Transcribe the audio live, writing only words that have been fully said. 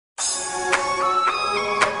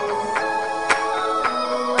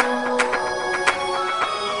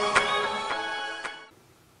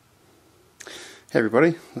Hey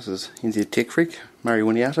everybody, this is NZ Tech Freak, Murray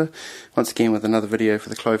Winiata, once again with another video for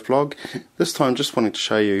the Clove blog. This time just wanting to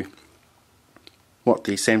show you what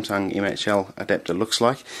the Samsung MHL adapter looks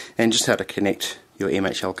like and just how to connect your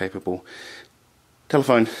MHL capable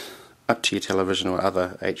telephone up to your television or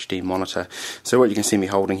other HD monitor. So what you can see me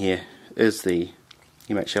holding here is the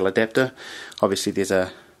MHL adapter. Obviously there's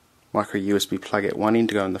a micro USB plug at one end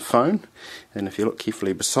to go in the phone, and if you look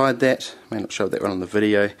carefully beside that, I may not show that one on the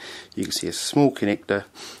video, you can see a small connector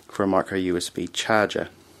for a micro USB charger,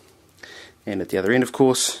 and at the other end of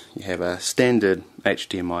course you have a standard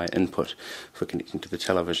HDMI input for connecting to the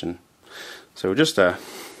television. So we'll just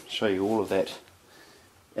show you all of that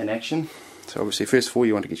in action. So obviously first of all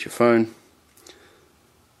you want to get your phone,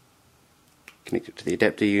 connect it to the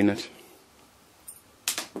adapter unit.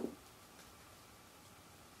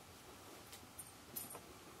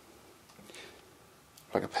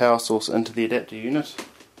 Plug a power source into the adapter unit.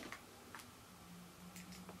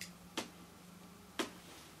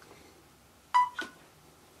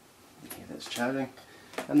 Yeah, that's charging.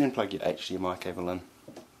 And then plug your HDMI cable in.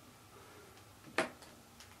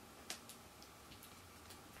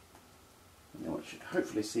 Now what you should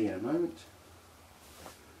hopefully see in a moment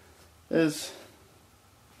is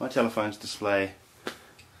my telephone's display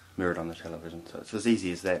mirrored on the television. So it's as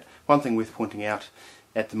easy as that. One thing worth pointing out,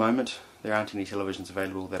 at the moment there aren't any televisions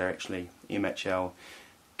available that are actually MHL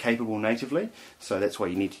capable natively, so that's why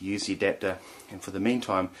you need to use the adapter, and for the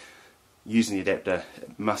meantime using the adapter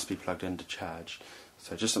it must be plugged in to charge.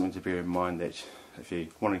 So just something to bear in mind, that if you're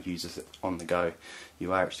wanting to use this on the go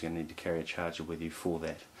you are actually going to need to carry a charger with you for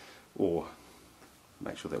that, or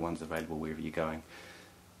make sure that one's available wherever you're going.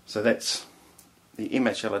 So that's the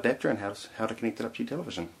MHL adapter and how to connect it up to your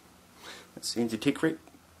television. That's NZ Tech Freak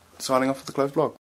signing off for the Clove blog.